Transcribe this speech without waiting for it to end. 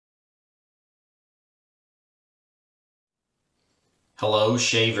Hello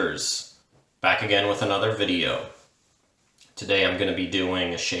shavers, back again with another video. Today I'm going to be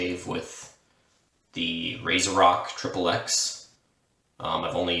doing a shave with the RazoRock XxX.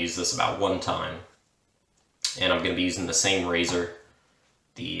 I've only used this about one time, and I'm going to be using the same razor,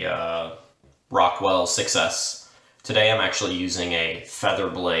 the Rockwell XxS. Today I'm actually using a feather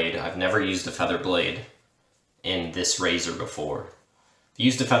blade. I've never used a feather blade in this razor before. I've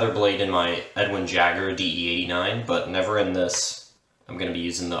used a feather blade in my Edwin Jagger DE89, but never in this. I'm going to be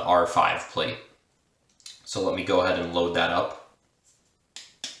using the R5 plate. So let me go ahead and load that up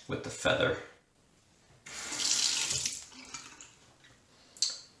with the feather.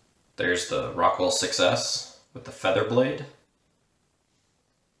 There's the Rockwell XxS with the feather blade.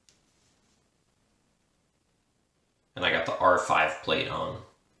 And I got the R5 plate on.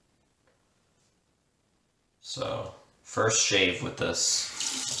 So first shave with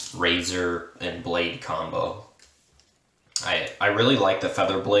this razor and blade combo. I really like the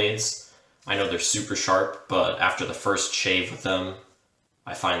feather blades. I know they're super sharp, but after the first shave with them,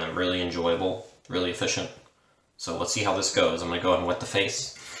 I find them really enjoyable, really efficient. So let's see how this goes. I'm going to go ahead and wet the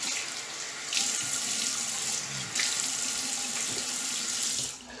face.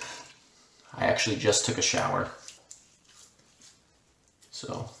 I actually just took a shower,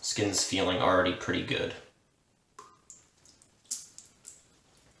 so skin's feeling already pretty good.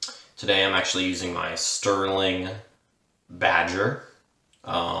 Today I'm actually using my Stirling Badger.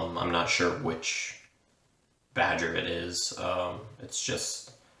 I'm not sure which Badger it is. It's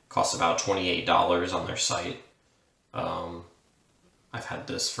just costs about $28 on their site. I've had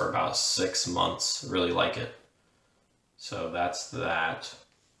this for about 6 months. Really like it. So that's that.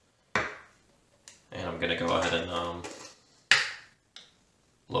 And I'm gonna go ahead and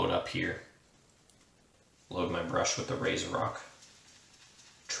load up here. Load my brush with the RazoRock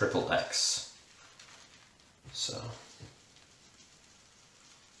XxX. So.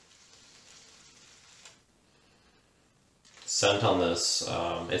 Scent on this,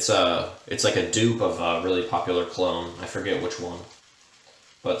 it's like a dupe of a really popular clone. I forget which one,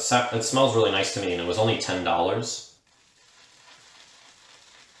 but it smells really nice to me, and it was only $10.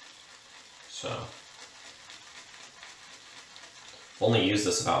 So I've only used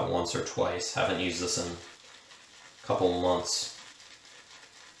this about once or twice. Haven't used this in a couple months.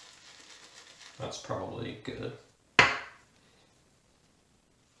 That's probably good.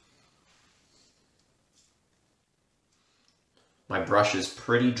 My brush is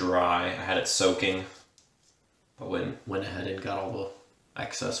pretty dry. I had it soaking, but went ahead and got all the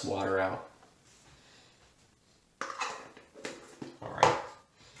excess water out. All right.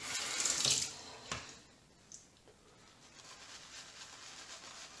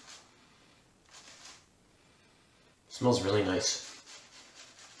 Smells really nice.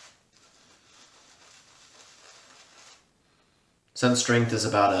 Scent strength is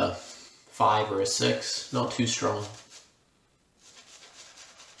about a 5 or a 6, not too strong.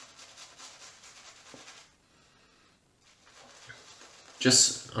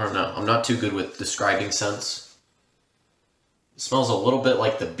 I don't know, I'm not too good with describing scents. It smells a little bit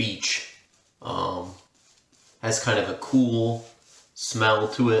like the beach. Has kind of a cool smell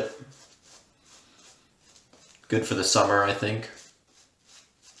to it. Good for the summer, I think.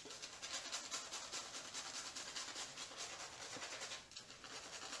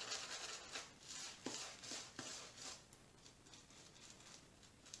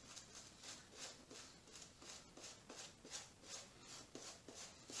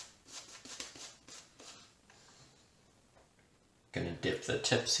 Gonna dip the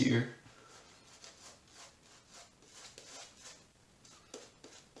tips here.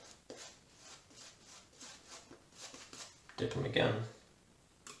 Dip them again.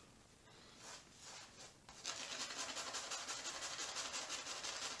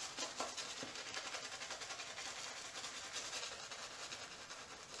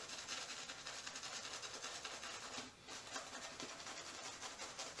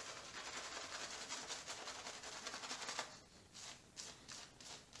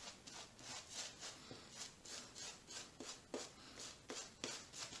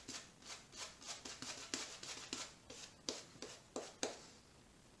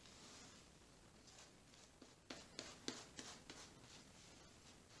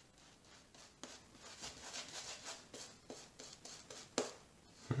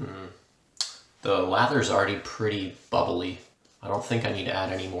 The lather's already pretty bubbly. I don't think I need to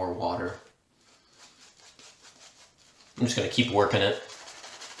add any more water. I'm just going to keep working it.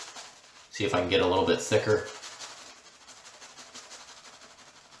 See if I can get a little bit thicker.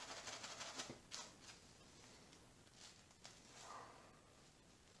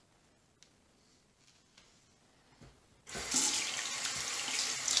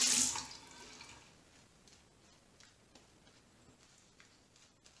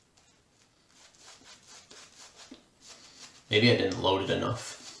 Maybe I didn't load it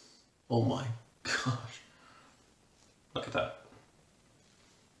enough. Oh my gosh. Look at that.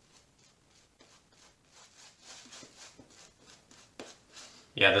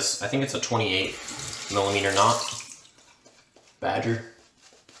 Yeah, this, I think it's a 28mm knot. Badger.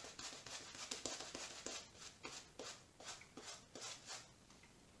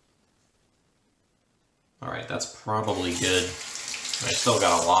 Alright, that's probably good. I still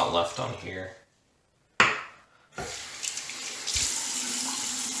got a lot left on here.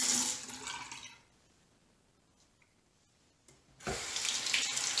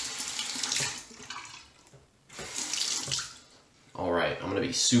 Alright, I'm going to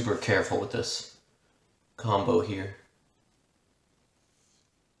be super careful with this combo here.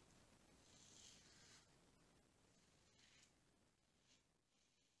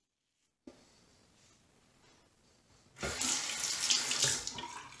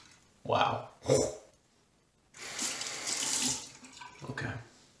 Wow. Okay.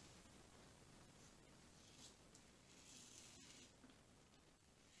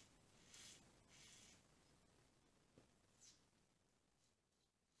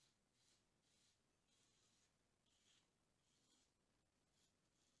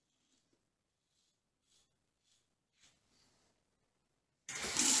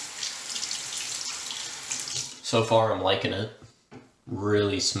 So far, I'm liking it.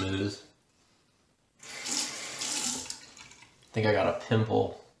 Really smooth. I think I got a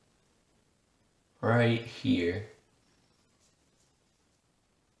pimple right here.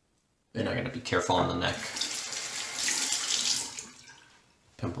 And I gotta be careful on the neck.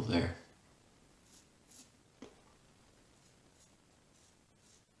 Pimple there.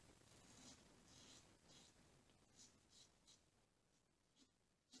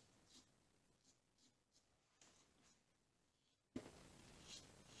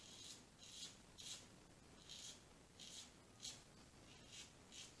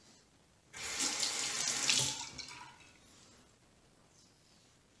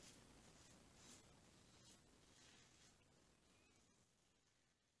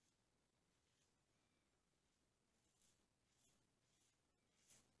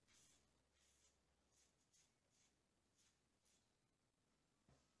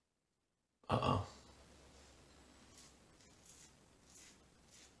 Uh-oh.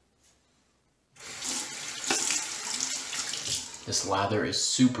 This lather is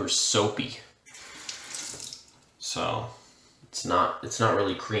super soapy. So it's not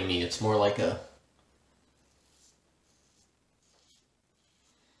really creamy. It's more like a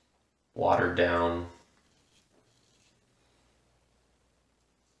watered down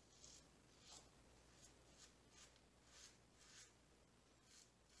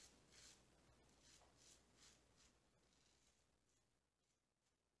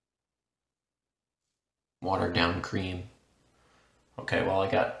cream. Okay, well, I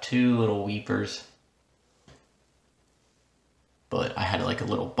got two little weepers, but I had like a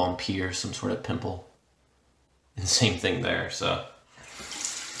little bump here, some sort of pimple, and same thing there, so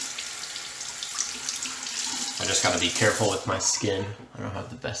I just gotta be careful with my skin. I don't have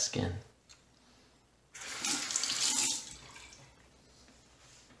the best skin.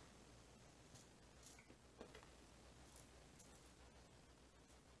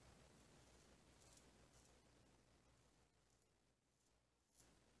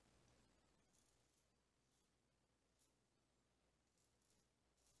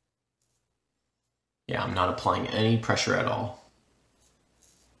 Yeah, I'm not applying any pressure at all.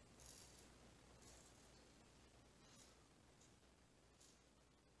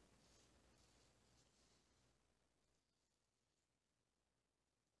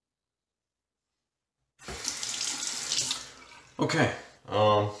 Okay,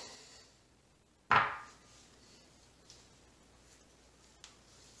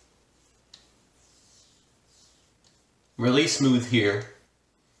 really smooth here.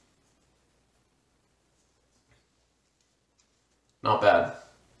 Not bad.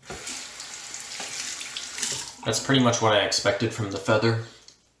 That's pretty much what I expected from the feather.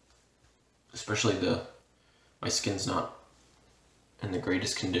 Especially my skin's not in the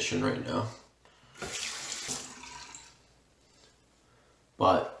greatest condition right now.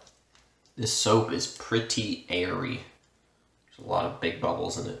 But this soap is pretty airy. There's a lot of big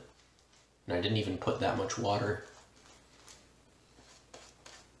bubbles in it. And I didn't even put that much water.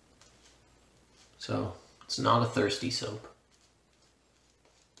 So it's not a thirsty soap.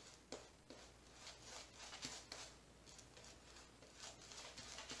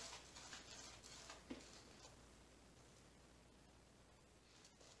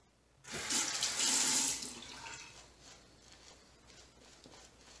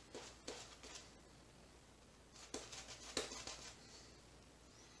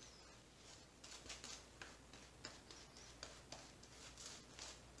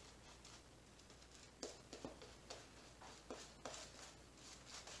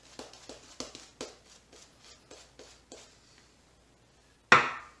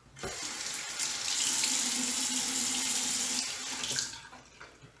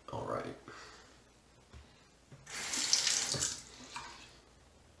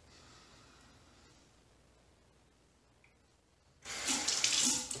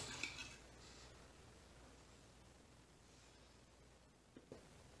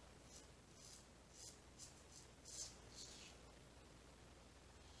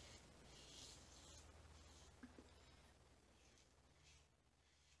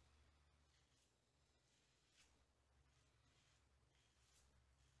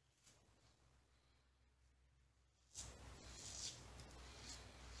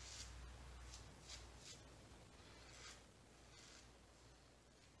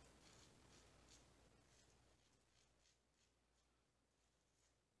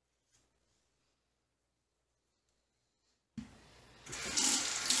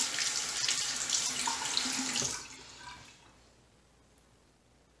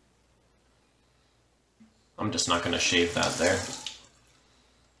 I'm just not going to shave that there.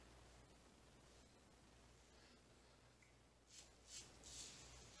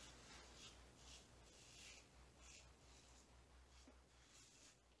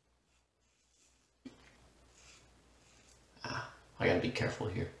 I gotta be careful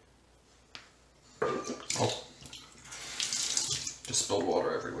here. Oh, just spilled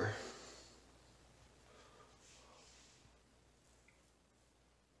water everywhere.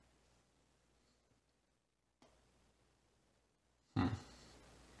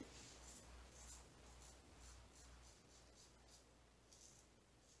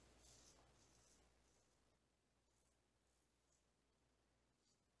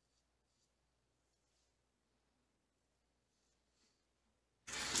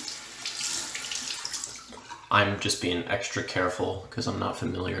 I'm just being extra careful because I'm not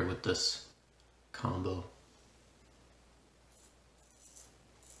familiar with this combo.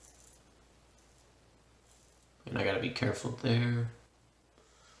 And I gotta be careful there.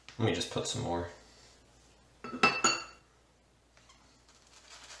 Let me just put some more.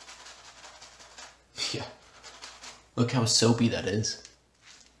 Yeah. Look how soapy that is.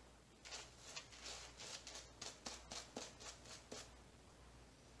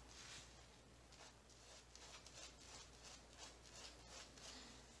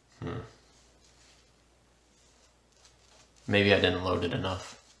 Maybe I didn't load it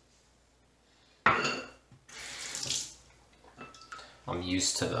enough. I'm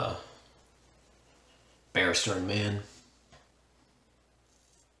used to the Bear Stearns man.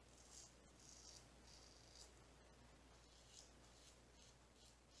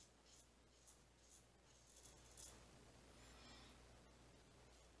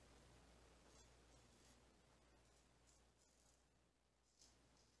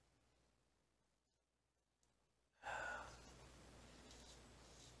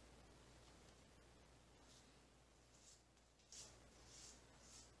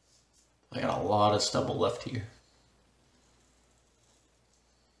 I got a lot of stubble left here.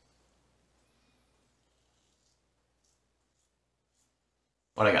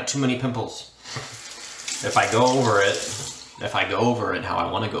 But I got too many pimples. If I go over it how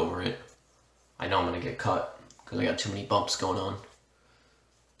I want to go over it, I know I'm going to get cut because I got too many bumps going on.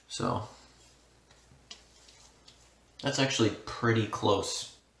 So that's actually pretty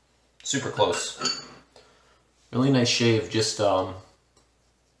close. Super close. Really nice shave, just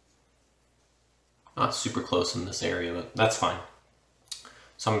not super close in this area, but that's fine.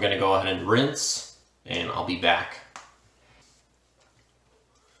 So I'm going to go ahead and rinse, and I'll be back.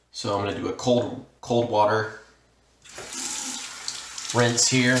 So I'm going to do a cold water rinse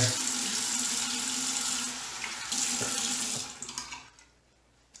here.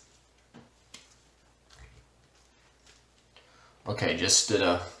 Okay, just did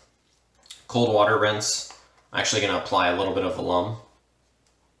a cold water rinse. I'm actually going to apply a little bit of alum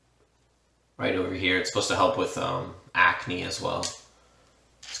right over here. It's supposed to help with acne as well.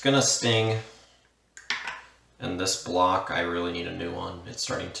 It's going to sting. And this block, I really need a new one. It's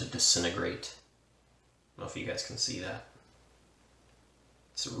starting to disintegrate. I don't know if you guys can see that.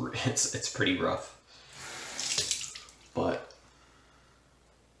 It's pretty rough. But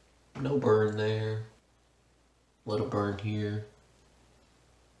no burn there. Little burn here.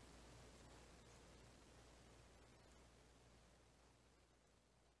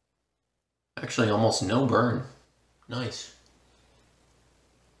 Actually, almost no burn. Nice.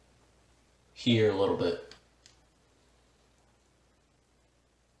 Here a little bit.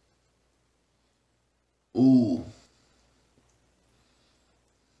 Ooh.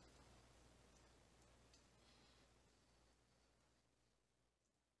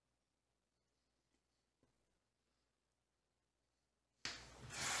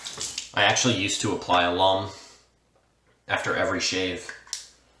 I actually used to apply alum after every shave,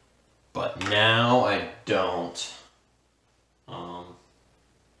 but now I don't.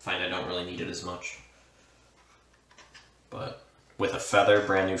 Find I don't really need it as much. But with a feather,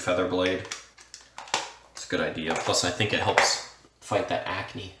 brand new feather blade, it's a good idea. Plus, I think it helps fight that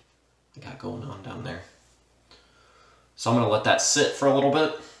acne I got going on down there. So I'm going to let that sit for a little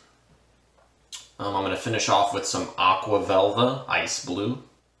bit. I'm going to finish off with some Aqua Velva Ice Blue.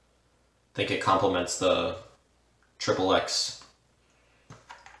 I think it complements the XXX.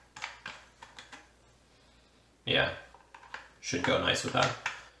 Yeah, should go nice with that.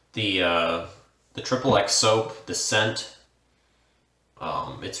 The XXX soap, the scent,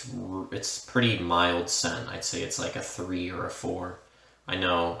 it's pretty mild scent. I'd say it's like a 3 or a 4. I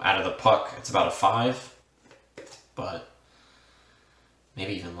know out of the puck it's about a 5, but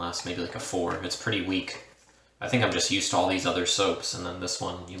maybe even less, maybe like a 4. It's pretty weak. I think I'm just used to all these other soaps, and then this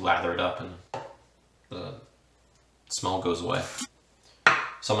one, you lather it up and smell goes away.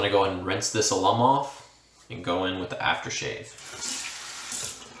 So I'm going to go ahead and rinse this alum off and go in with the aftershave.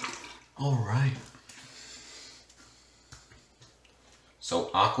 All right. So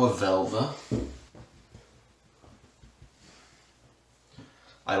Aqua Velva.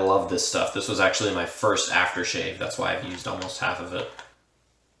 I love this stuff. This was actually my first aftershave. That's why I've used almost half of it.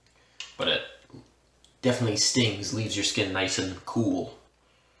 But it definitely stings, leaves your skin nice and cool.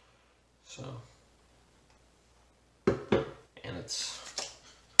 So, and it's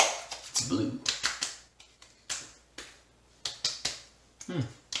blue.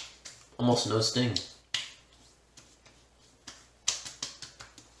 Almost no sting.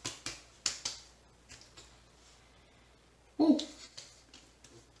 Ooh.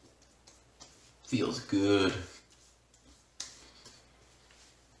 Feels good.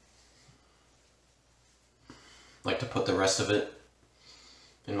 Like to put the rest of it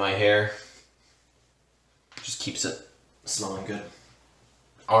in my hair. Just keeps it smelling good.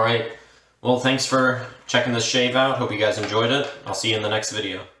 Alright, well thanks for checking this shave out. Hope you guys enjoyed it. I'll see you in the next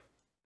video.